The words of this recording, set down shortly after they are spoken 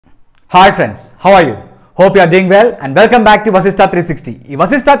Hi friends, how are you? Hope you are doing well and welcome back to Vasishta 360. ఈ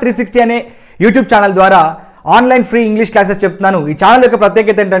వశిష్ట 360 అనే YouTube channel ద్వారా online free English classes చెప్తున్నాను. ఈ channel యొక్క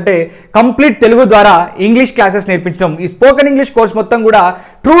ప్రత్యేకత ఏంటంటే కంప్లీట్ తెలుగు ద్వారా ఇంగ్లీష్ క్లాసెస్ నేర్పించడం. ఈ స్పోకెన్ ఇంగ్లీష్ కోర్స్ మొత్తం కూడా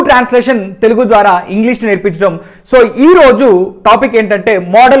ట్రూ ట్రాన్స్లేషన్ తెలుగు ద్వారా ఇంగ్లీష్ నేర్పించడం. సో ఈ రోజు టాపిక్ ఏంటంటే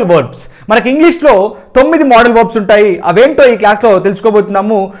మోడల్ వర్బ్స్. మనకి ఇంగ్లీష్లో 9 మోడల్ వర్బ్స్ ఉంటాయి. అవేంటో ఈ క్లాస్లో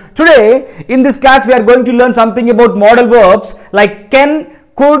తెలుసుకోబోతున్నాము. Today in this class we are going to learn something about modal verbs like can,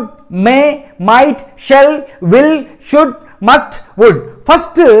 could, may, might, shall, will, should, must, would.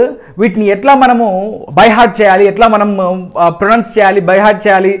 First వీటిని ఎట్లా మనము బై హార్ట్ చేయాలి, ఎట్లా మనం ప్రొనౌన్స్ చేయాలి, బై హార్ట్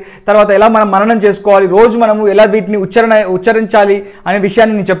చేయాలి, తర్వాత ఎలా మనం మననం చేసుకోవాలి, రోజు మనము ఎలా వీటిని ఉచ్చరించాలి అనే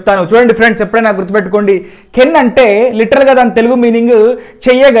విషయాన్ని నేను చెప్తాను. చూడండి ఫ్రెండ్స్, ఎప్పుడైనా గుర్తుపెట్టుకోండి, కెన్ అంటే లిటరల్గా దాని తెలుగు మీనింగ్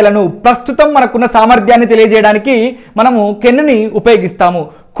చెయ్యగలను, ప్రస్తుతం మనకున్న సామర్థ్యాన్ని తెలియజేయడానికి మనము కెన్ని ఉపయోగిస్తాము.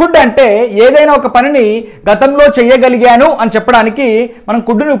 కుడ్ అంటే ఏదైనా ఒక పనిని గతంలో చెయ్యగలిగాను అని చెప్పడానికి మనం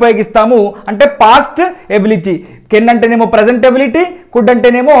కుడ్ని ఉపయోగిస్తాము, అంటే పాస్ట్ ఎబిలిటీ. కెన్ అంటేనేమో ప్రజెంట్ ఎబిలిటీ, కుడ్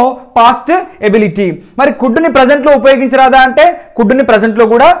అంటేనేమో పాస్ట్ ఎబిలిటీ. మరి కుడ్ని ప్రజెంట్లో ఉపయోగించరాదా అంటే కుడ్ని ప్రజెంట్లో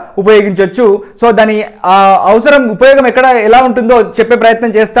కూడా ఉపయోగించవచ్చు. సో దాని అవసరం, ఉపయోగం ఎక్కడ ఎలా ఉంటుందో చెప్పే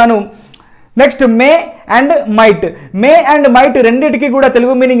ప్రయత్నం చేస్తాను. Next May and might. May and might రెండింటికి కూడా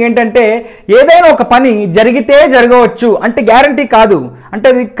తెలుగు మీనింగ్ ఏంటంటే ఏదైనా ఒక పని జరిగితే జరగవచ్చు, అంటే గ్యారంటీ కాదు, అంటే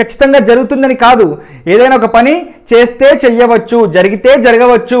అది ఖచ్చితంగా జరుగుతుందని కాదు. ఏదైనా ఒక పని చేస్తే చెయ్యవచ్చు, జరిగితే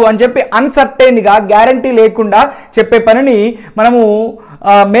జరగవచ్చు అని చెప్పి అన్సర్టైన్గా గ్యారంటీ లేకుండా చెప్పే పనిని మనము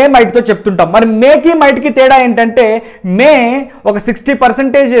మే మైట్తో చెప్తుంటాం. మరి మేకి మైట్కి తేడా ఏంటంటే మే ఒక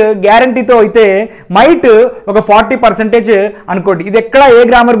 60% గ్యారంటీతో అయితే మైట్ ఒక 40% అనుకోండి. ఇది ఎక్కడ ఏ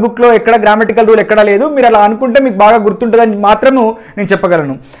గ్రామర్ బుక్లో ఎక్కడ గ్రామటికల్ రూల్ ఎక్కడ లేదు. మీరు అలా అనుకుంటే మీకు బాగా గుర్తుంటుందని మాత్రము నేను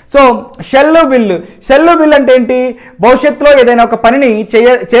చెప్పగలను. So shall will. Shall will అంటే ఏంటి? భవిష్యత్తులో ఏదైనా ఒక పనిని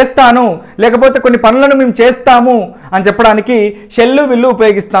చేస్తాను, లేకపోతే కొన్ని పనులను మేము చేస్తాము అని చెప్పడానికి షెల్ విల్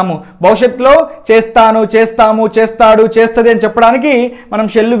ఉపయోగిస్తాము. భవిష్యత్తులో చేస్తాను, చేస్తాము, చేస్తాడు, చేస్తుంది అని చెప్పడానికి మనం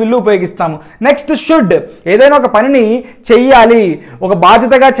షెల్ విల్ ఉపయోగిస్తాము. Next should. ఏదైనా ఒక పనిని చెయ్యాలి, ఒక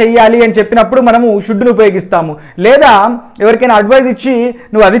బాధ్యతగా చెయ్యాలి అని చెప్పినప్పుడు మనము షుడ్ని ఉపయోగిస్తాము. లేదా ఎవరికైనా అడ్వైజ్ ఇచ్చి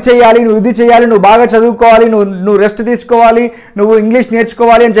నువ్వు అది చేయాలి, నువ్వు ఇది చేయాలి, నువ్వు బాగా చదువుకోవాలి, నువ్వు రెస్ట్ తీసుకోవాలి, నువ్వు ఇంగ్లీష్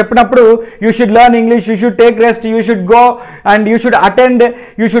నేర్చుకోవాలి అని చెప్పినప్పుడు you should learn English, you should take rest, you should go and you should attend,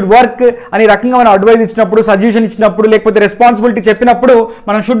 you should work అని రకంగా మనం అడ్వైజ్ ఇచ్చినప్పుడు, సజెషన్ ఇచ్చినప్పుడు, లేకపోతే రెస్పాన్సిబిలిటీ చెప్పినప్పుడు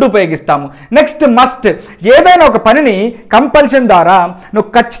మనం షుడ్ ఉపయోగిస్తాము. Next must. ఏదైనా ఒక పనిని కంపల్షన్ ద్వారా నువ్వు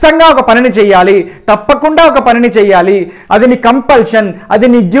ఖచ్చితంగా ఒక పనిని చెయ్యాలి, తప్పకుండా ఒక పనిని చెయ్యాలి, అది నీ కంపల్షన్, అది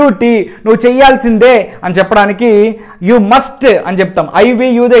నీ డ్యూటీ, నువ్వు చెయ్యాల్సిందే అని చెప్పడానికి యు మస్ట్ అని చెప్తాం. ఐవి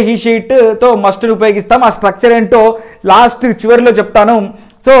యూదే హీ షీట్తో మస్ట్ని ఉపయోగిస్తాం. ఆ స్ట్రక్చర్ ఏంటో లాస్ట్ చివరిలో చెప్తాను.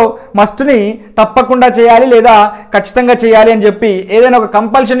 సో మస్ట్ని తప్పకుండా చేయాలి లేదా ఖచ్చితంగా చేయాలి అని చెప్పి ఏదైనా ఒక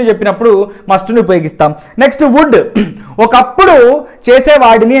కంపల్షన్ చెప్పినప్పుడు మస్ట్ని ఉపయోగిస్తాం. Next would. ఒకప్పుడు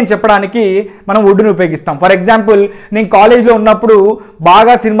చేసేవాడిని అని చెప్పడానికి మనం వుడ్ని ఉపయోగిస్తాం. ఫర్ ఎగ్జాంపుల్, నేను కాలేజ్లో ఉన్నప్పుడు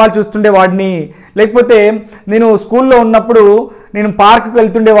బాగా సినిమాలు చూస్తుండేవాడిని, లేకపోతే నేను స్కూల్లో ఉన్నప్పుడు నేను పార్క్కి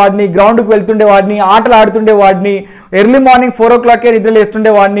వెళ్తుండేవాడిని, గ్రౌండ్కి వెళ్తుండేవాడిని, ఆటలు ఆడుతుండేవాడిని, ఎర్లీ మార్నింగ్ 4 o'clock నిద్ర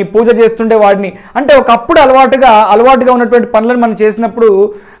లేస్తుండేవాడిని, పూజ చేస్తుండేవాడిని. అంటే ఒకప్పుడు అలవాటుగా ఉన్నటువంటి పనులను మనం చేసినప్పుడు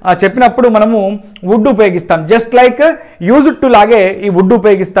చెప్పినప్పుడు మనము వుడ్ ఉపయోగిస్తాం. జస్ట్ లైక్ యూజ్డ్ టు లాగే ఈ వుడ్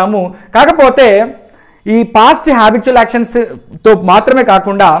ఉపయోగిస్తాము. కాకపోతే ఈ పాస్ట్ హ్యాబిచువల్ యాక్షన్స్తో మాత్రమే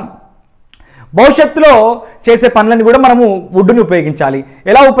కాకుండా భవిష్యత్తులో చేసే పనులను కూడా మనము వుడ్ని ఉపయోగించాలి.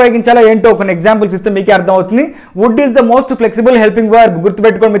 ఎలా ఉపయోగించాలో ఏంటో కొన్ని ఎగ్జాంపుల్స్ ఇస్తే మీకే అర్థమవుతుంది. Wood is the most flexible helping verb.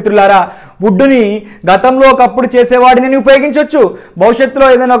 గుర్తుపెట్టుకోండి మిత్రులారా, వుడ్ని గతంలో ఒకప్పుడు చేసేవాడిని ఉపయోగించవచ్చు, భవిష్యత్తులో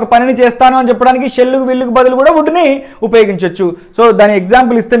ఏదైనా ఒక పనిని చేస్తాను అని చెప్పడానికి షెల్లుకు విల్లుకు బదులు కూడా వుడ్ని ఉపయోగించవచ్చు. సో దాని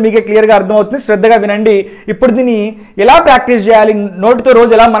ఎగ్జాంపుల్ ఇస్తే మీకే క్లియర్గా అర్థమవుతుంది. శ్రద్ధగా వినండి. ఇప్పుడు దీన్ని ఎలా ప్రాక్టీస్ చేయాలి, నోటితో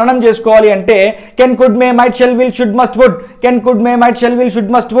రోజు ఎలా మననం చేసుకోవాలి అంటే can, could, May, might, shell, will, should, must, would. Can, could, May, might, shell, will,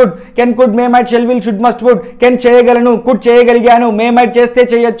 should, must, would. Can, could, May, might, shell, will, should, must, would. Can చేయగలను, కుడ్ చేయగలిగాను, మే మైట్ చేస్తే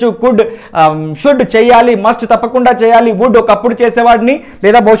చేయొచ్చు, could should చేయాలి, must తప్పకుండా చేయాలి, would ఒకప్పుడు చేసేవాడిని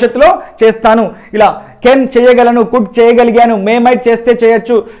లేదా భవిష్యత్తులో చేస్తాను. ఇలా కెన్ చేయగలను, కుడ్ చేయగలిగాను, మే మైట్ చేస్తే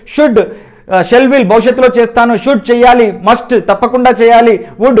చేయొచ్చు, షుడ్ షెల్ విల్ భవిష్యత్తులో చేస్తాను, షుడ్ చేయాలి, మస్ట్ తప్పకుండా చేయాలి,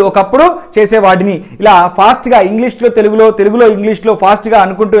 వుడ్ ఒకప్పుడు చేసేవాడిని. ఇలా ఫాస్ట్గా ఇంగ్లీష్లో తెలుగులో ఇంగ్లీష్లో ఫాస్ట్గా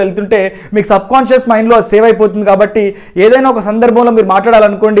అనుకుంటూ వెళ్తుంటే మీకు సబ్ కాన్షియస్ మైండ్లో సేవ్ అయిపోతుంది. కాబట్టి ఏదైనా ఒక సందర్భంలో మీరు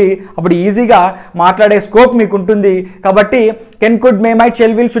మాట్లాడాలనుకోండి, అప్పుడు ఈజీగా మాట్లాడే స్కోప్ మీకు ఉంటుంది. కాబట్టి can, could, May, might,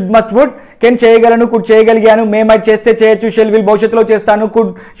 shell, will, should, must, would. Can చేయగలను, కుడ్ చేయగలిగాను, మే మైట్ చేస్తే చేయొచ్చు, షెల్ విల్ భవిష్యత్తులో చేస్తాను,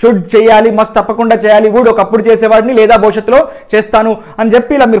 కుడ్ షుడ్ చేయాలి, మస్ట్ తప్పకుండా చేయాలి, వుడ్ ఒకప్పుడు చేసేవాడిని లేదా భవిష్యత్తులో చేస్తాను అని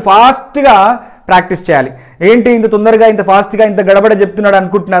చెప్పి ఇలా మీరు ఫాస్ట్గా ప్రాక్టీస్ చేయాలి. ఏంటి ఇంత తొందరగా, ఇంత ఫాస్ట్గా, ఇంత గడబడ చెప్తున్నాడు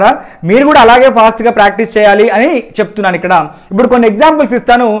అనుకుంటున్నారా? మీరు కూడా అలాగే ఫాస్ట్గా ప్రాక్టీస్ చేయాలి అని చెప్తున్నాను ఇక్కడ. ఇప్పుడు కొన్ని ఎగ్జాంపుల్స్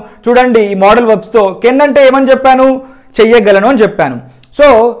ఇస్తాను చూడండి. ఈ మోడల్ వర్బ్స్తో కెన్ అంటే ఏమని చెప్పాను? చెయ్యగలను అని చెప్పాను. సో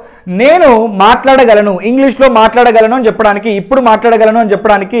నేను మాట్లాడగలను, ఇంగ్లీష్లో మాట్లాడగలను అని చెప్పడానికి, ఇప్పుడు మాట్లాడగలను అని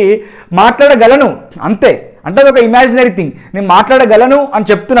చెప్పడానికి మాట్లాడగలను అంతే. అంటే అది ఒక ఇమాజినరీ థింగ్. నేను మాట్లాడగలను అని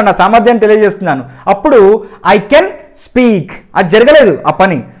చెప్తున్నాను, నా సామర్థ్యాన్ని తెలియజేస్తున్నాను. అప్పుడు ఐ కెన్ స్పీక్, అది జరగలేదు ఆ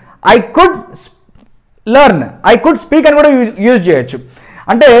పని. I could learn, I could speak అని కూడా యూజ్ చేయొచ్చు.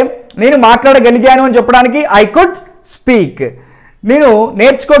 అంటే నేను మాట్లాడగలిగాను అని చెప్పడానికి ఐ కుడ్ స్పీక్, నేను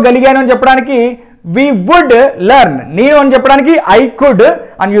నేర్చుకోగలిగాను అని చెప్పడానికి వి వుడ్ లెర్న్, నేను అని చెప్పడానికి ఐ కుడ్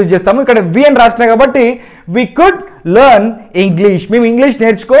అని యూజ్ చేస్తాము. ఇక్కడ వి అని రాసిన కాబట్టి వి కుడ్ లెర్న్ ఇంగ్లీష్, మేము ఇంగ్లీష్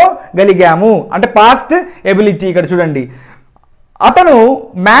నేర్చుకోగలిగాము. అంటే పాస్ట్ ఎబిలిటీ. ఇక్కడ చూడండి, అతను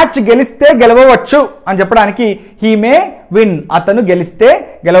మ్యాచ్ గెలిస్తే గెలవచ్చు అని చెప్పడానికి హీ మే విన్, అతను గెలిస్తే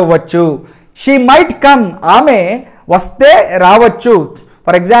గెలవచ్చు. షీ మైట్ కమ్, ఆమె వస్తే రావచ్చు.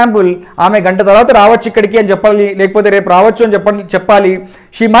 ఫర్ ఎగ్జాంపుల్, ఆమె గంట తర్వాత రావచ్చు ఇక్కడికి అని చెప్పాలి, లేకపోతే రేపు రావచ్చు అని చెప్పాలి.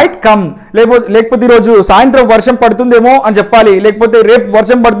 షీ మైట్ కమ్, లేకపోతే ఈరోజు సాయంత్రం వర్షం పడుతుందేమో అని చెప్పాలి, లేకపోతే రేపు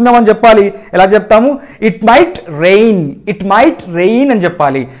వర్షం పడుతుందేమో అని చెప్పాలి. ఎలా చెప్తాము? It might rain, it might rain అని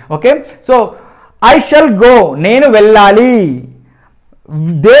చెప్పాలి. Okay, so I shall go, నేను వెళ్ళాలి.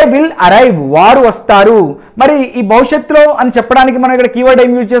 దే విల్ అరైవ్, వారు వస్తారు. మరి ఈ భవిష్యత్తులో అని చెప్పడానికి మనం ఇక్కడ కీవర్డ్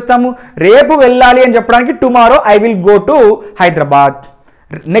ఏం యూజ్ చేస్తాము? రేపు వెళ్ళాలి అని చెప్పడానికి tomorrow I will go to Hyderabad.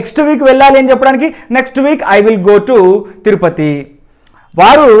 Next week వెళ్ళాలి అని చెప్పడానికి next week I will go to Tirupati.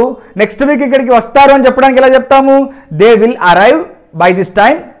 వారు నెక్స్ట్ వీక్ ఇక్కడికి వస్తారు అని చెప్పడానికి ఎలా చెప్తాము? They will arrive by this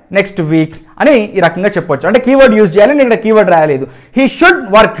time next week అని ఈ రకంగా చెప్పొచ్చు. అంటే కీవర్డ్ యూజ్ చేయాలి, నేను ఇక్కడ కీవర్డ్ రాయలేదు. హీ షుడ్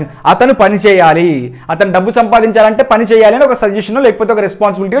వర్క్, అతను పని చేయాలి, అతను డబ్బు సంపాదించాలంటే పని చేయాలి అని ఒక సజెషన్ లేకపోతే ఒక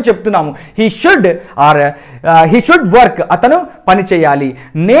రెస్పాన్సిబిలిటీ చెప్తున్నాము. హీ షుడ్ వర్క్, అతను పని చేయాలి.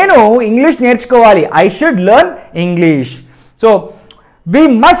 నేను ఇంగ్లీష్ నేర్చుకోవాలి, I should learn English. So we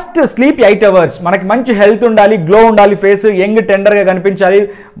must sleep 8 hours. మనకి మంచి హెల్త్ ఉండాలి, గ్లో ఉండాలి, ఫేస్ యంగ్ టెండర్గా కనిపించాలి,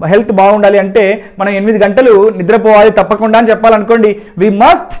 హెల్త్ బాగుండాలి అంటే మనం 8 గంటలు నిద్రపోవాలి తప్పకుండా అని చెప్పాలనుకోండి. We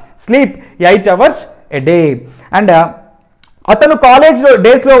must sleep 8 hours a day. And అతను కాలేజ్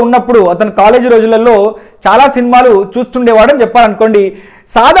డేస్లో ఉన్నప్పుడు, అతను కాలేజ్ రోజులలో చాలా సినిమాలు చూస్తుండేవాడని చెప్పాలనుకోండి.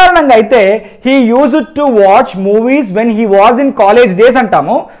 సాధారణంగా అయితే he used to watch movies when he was in college days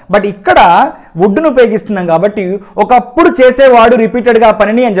అంటాము. బట్ ఇక్కడ వుడ్ను ఉపయోగిస్తున్నాం కాబట్టి ఒకప్పుడు చేసేవాడు రిపీటెడ్గా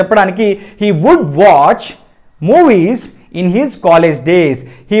పనిని అని చెప్పడానికి he would watch movies in his college days.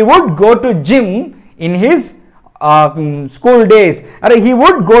 He would go to gym in his school days. అరే he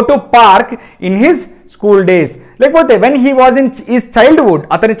would go to park in his school days. లేకపోతే when he was in his childhood,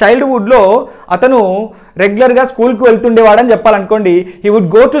 అతని చైల్డ్హుడ్లో అతను రెగ్యులర్గా స్కూల్కి వెళ్తుండేవాడని చెప్పాలనుకోండి. He would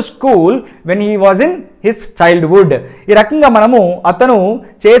go to school when he was in his childhood. ఈ రకంగా మనము అతను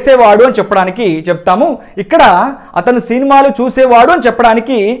చేసేవాడు అని చెప్పడానికి చెప్తాము. ఇక్కడ అతను సినిమాలు చూసేవాడు అని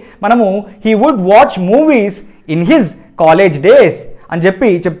చెప్పడానికి మనము he would watch movies in his college days అని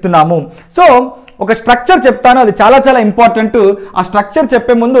చెప్తున్నాము. సో ఒక స్ట్రక్చర్ చెప్తాను, అది చాలా చాలా ఇంపార్టెంట్. ఆ స్ట్రక్చర్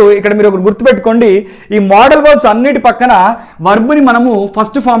చెప్పే ముందు ఇక్కడ మీరు ఒకటి గుర్తుపెట్టుకోండి, ఈ మోడల్ వర్బ్స్ అన్నిటి పక్కన వర్బ్ని మనము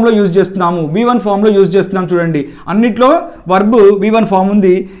ఫస్ట్ ఫామ్లో యూజ్ చేస్తున్నాము, V1 ఫామ్లో యూజ్ చేస్తున్నాం. చూడండి, అన్నిట్లో వర్బ్ V1 ఫామ్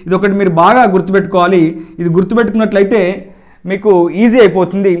ఉంది. ఇది ఒకటి మీరు బాగా గుర్తుపెట్టుకోవాలి. ఇది గుర్తుపెట్టుకున్నట్లయితే మీకు ఈజీ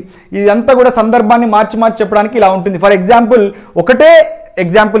అయిపోతుంది. ఇదంతా కూడా సందర్భాన్ని మార్చి చెప్పడానికి ఇలా ఉంటుంది. ఫర్ ఎగ్జాంపుల్, ఒకటే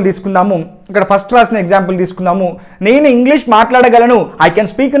ఎగ్జాంపుల్ తీసుకుందాము. ఇక్కడ ఫస్ట్ రాసిన ఎగ్జాంపుల్ తీసుకుందాము. నేను ఇంగ్లీష్ మాట్లాడగలను, I can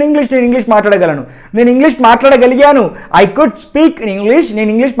speak in English, నేను ఇంగ్లీష్ మాట్లాడగలను. నేను English మాట్లాడగలిగాను, I could speak in English, నేను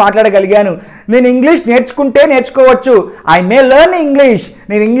ఇంగ్లీష్ మాట్లాడగలిగాను. నేను ఇంగ్లీష్ నేర్చుకోవచ్చు, ఐ మే లెర్న్ ఇంగ్లీష్,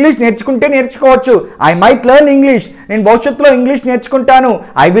 నేను ఇంగ్లీష్ నేర్చుకుంటే నేర్చుకోవచ్చు. ఐ మైట్ లెర్న్ ఇంగ్లీష్, నేను భవిష్యత్తులో ఇంగ్లీష్ నేర్చుకుంటాను.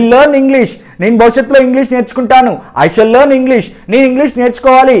 ఐ విల్ లెర్న్ ఇంగ్లీష్, నేను భవిష్యత్తులో ఇంగ్లీష్ నేర్చుకుంటాను. ఐ షల్ లెర్న్ ఇంగ్లీష్, నేను ఇంగ్లీష్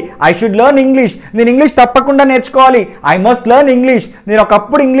నేర్చుకోవాలి. ఐ షుడ్ లెర్న్ ఇంగ్లీష్, నేను ఇంగ్లీష్ తప్పకుండా నేర్చుకోవాలి. ఐ మస్ట్ లెర్న్ ఇంగ్లీష్, నేను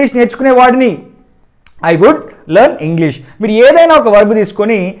ఒకప్పుడు English నేర్చుకునేవాడిని. I would learn English. మీరు ఏదైనా ఒక వర్బ్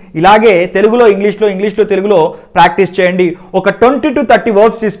తీసుకొని ఇలాగే తెలుగులో ఇంగ్లీష్లో తెలుగులో ప్రాక్టీస్ చేయండి. ఒక 20 to 30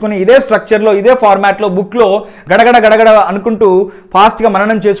 వర్బ్స్ తీసుకొని ఇదే స్ట్రక్చర్లో, ఇదే ఫార్మాట్లో, బుక్లో గడగడ అనుకుంటూ ఫాస్ట్గా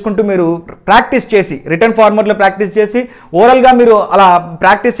మననం చేసుకుంటూ మీరు ప్రాక్టీస్ చేసి, రిటర్న్ ఫార్మాట్లో ప్రాక్టీస్ చేసి, ఓరల్గా మీరు అలా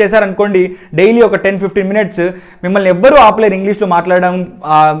ప్రాక్టీస్ చేశారనుకోండి, డైలీ ఒక 10-15 minutes మిమ్మల్ని ఎవ్వరూ ఆపలేరు ఇంగ్లీష్లో మాట్లాడడం.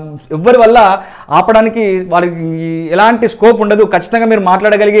 ఎవ్వరి వల్ల ఆపడానికి వారికి ఎలాంటి స్కోప్ ఉండదు. ఖచ్చితంగా మీరు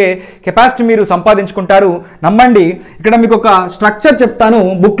మాట్లాడగలిగే కెపాసిటీ మీరు సంపాదించుకుంటారు. నమ్మండి. ఇక్కడ మీకు ఒక స్ట్రక్చర్ చెప్తాను,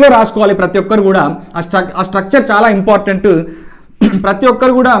 బుక్లో రాసుకోవాలి ప్రతి ఒక్కరు కూడా. ఆ స్ట్రక్చర్ చాలా ఇంపార్టెంట్. ప్రతి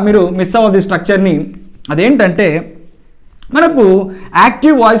ఒక్కరు కూడా మీరు మిస్ అవ్వదు ఈ స్ట్రక్చర్ని. అదేంటంటే, మనకు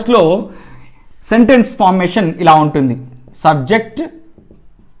యాక్టివ్ వాయిస్లో సెంటెన్స్ ఫార్మేషన్ ఇలా ఉంటుంది. సబ్జెక్ట్,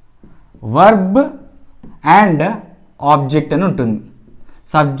 వర్బ్ అండ్ ఆబ్జెక్ట్ అని ఉంటుంది.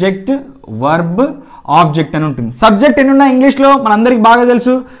 సబ్జెక్ట్, వర్బ్, ఆబ్జెక్ట్ అని ఉంటుంది. సబ్జెక్ట్ ఎన్ని ఉన్నాయి ఇంగ్లీష్లో మనందరికి బాగా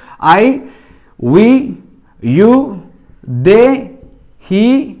తెలుసు. I, we, you, they, he,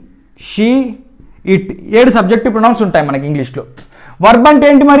 she, it. 7 subjective pronounce ఉంటాయి మనకి ఇంగ్లీష్లో. వర్బ్ అంటే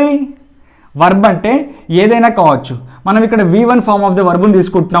ఏంటి మరి? వర్బ్ అంటే ఏదైనా కావచ్చు. మనం ఇక్కడ V1 ఫార్మ్ ఆఫ్ ద వర్బ్ని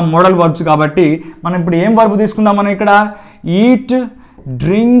తీసుకుంటున్నాం, మోడల్ వర్బ్స్ కాబట్టి. మనం ఇప్పుడు ఏం వర్బ్ తీసుకుందాం? మనం ఇక్కడ eat,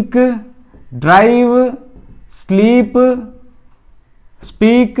 drink, drive, sleep,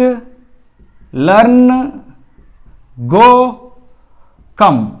 speak, learn, go,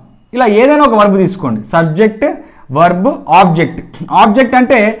 come, ఇలా ఏదైనా ఒక వర్బ్ తీసుకోండి. Subject, verb, object. ఆబ్జెక్ట్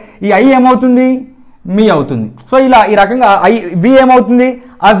అంటే ఈ ఐ ఏమవుతుంది? మీ అవుతుంది. సో ఇలా ఈ రకంగా వి ఏమవుతుంది?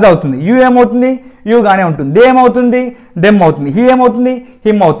 అజ్ అవుతుంది. యు ఏమవుతుంది? యుగానే ఉంటుంది. దే ఏమవుతుంది? దెమ్ అవుతుంది. హీ ఏమవుతుంది?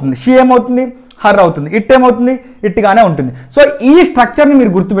 హిమ్ అవుతుంది. షీ ఏమవుతుంది? హర్ అవుతుంది. ఇట్ ఏమవుతుంది? ఇట్గానే ఉంటుంది. సో ఈ స్ట్రక్చర్ని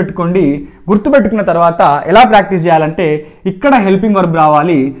మీరు గుర్తుపెట్టుకోండి. గుర్తుపెట్టుకున్న తర్వాత ఎలా ప్రాక్టీస్ చేయాలంటే ఇక్కడ హెల్పింగ్ వర్బ్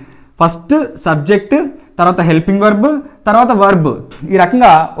రావాలి. ఫస్ట్ సబ్జెక్ట్, తర్వాత హెల్పింగ్ వర్బ్, తర్వాత వర్బ్. ఈ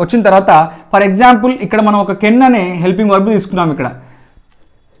రకంగా వచ్చిన తర్వాత ఫర్ ఎగ్జాంపుల్ ఇక్కడ మనం ఒక కెన్ అనే హెల్పింగ్ వర్బ్ తీసుకున్నాం. ఇక్కడ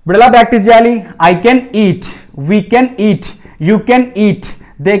ఇప్పుడు ఎలా ప్రాక్టీస్ చేయాలి? I can eat, we can eat, you can eat,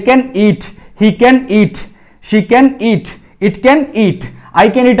 they can eat, he can eat, she can eat, it can eat. I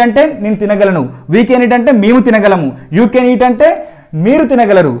can eat అంటే నేను తినగలను, వీ కెన్ ఈట్ అంటే మేము తినగలము, యూ కెన్ ఈట్ అంటే మీరు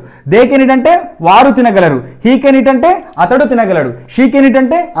తినగలరు, they can eat అంటే వారు తినగలరు, he can eat అంటే అతడు తినగలడు, షీ కెన్ ఈట్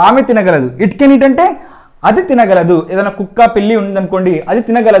అంటే ఆమె తినగలదు, ఇట్ కెన్ ఈట్ అంటే అది తినగలదు. ఏదైనా కుక్క పిల్లి ఉందనుకోండి, అది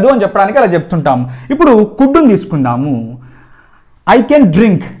తినగలదు అని చెప్పడానికి అలా చెప్తుంటాము. ఇప్పుడు కుడ్డుని తీసుకుందాము. I can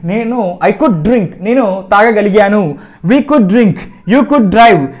drink, I could drink, నేను తాగగలిగాను. We could drink, you could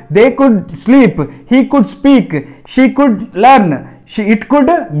drive, they could sleep, he could speak, she could learn, it could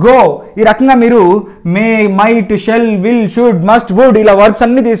go. ఈ రకంగా మీరు మే, might, shell, will, should, must, would ఇలా వర్బ్స్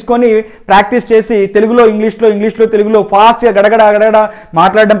అన్ని తీసుకొని practice చేసి తెలుగులో ఇంగ్లీష్లో తెలుగులో ఫాస్ట్గా గడగడ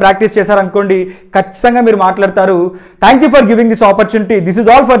మాట్లాడడం ప్రాక్టీస్ చేశారనుకోండి, ఖచ్చితంగా మీరు మాట్లాడతారు. Thank you for giving this opportunity. This is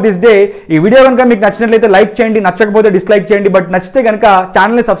all for this day. ఈ వీడియో కనుక మీకు నచ్చినట్లయితే లైక్ చేయండి, నచ్చకపోతే డిస్లైక్ చేయండి. బట్ నచ్చితే కనుక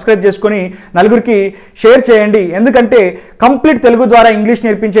ఛానల్ని సబ్స్క్రైబ్ చేసుకొని నలుగురికి షేర్ చేయండి. ఎందుకంటే కంప్లీట్ తెలుగు ద్వారా ఇంగ్లీష్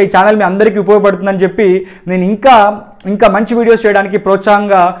నేర్పించే ఈ ఛానల్ మీ అందరికీ ఉపయోగపడుతుందని చెప్పి నేను ఇంకా మంచి వీడియోస్ చేయడానికి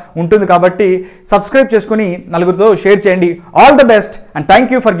ప్రోత్సాహంగా ఉంటుంది. కాబట్టి సబ్స్క్రైబ్ చేసుకొని నలుగురితో షేర్ చేయండి. All the best and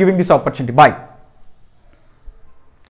thank you for giving this opportunity. Bye.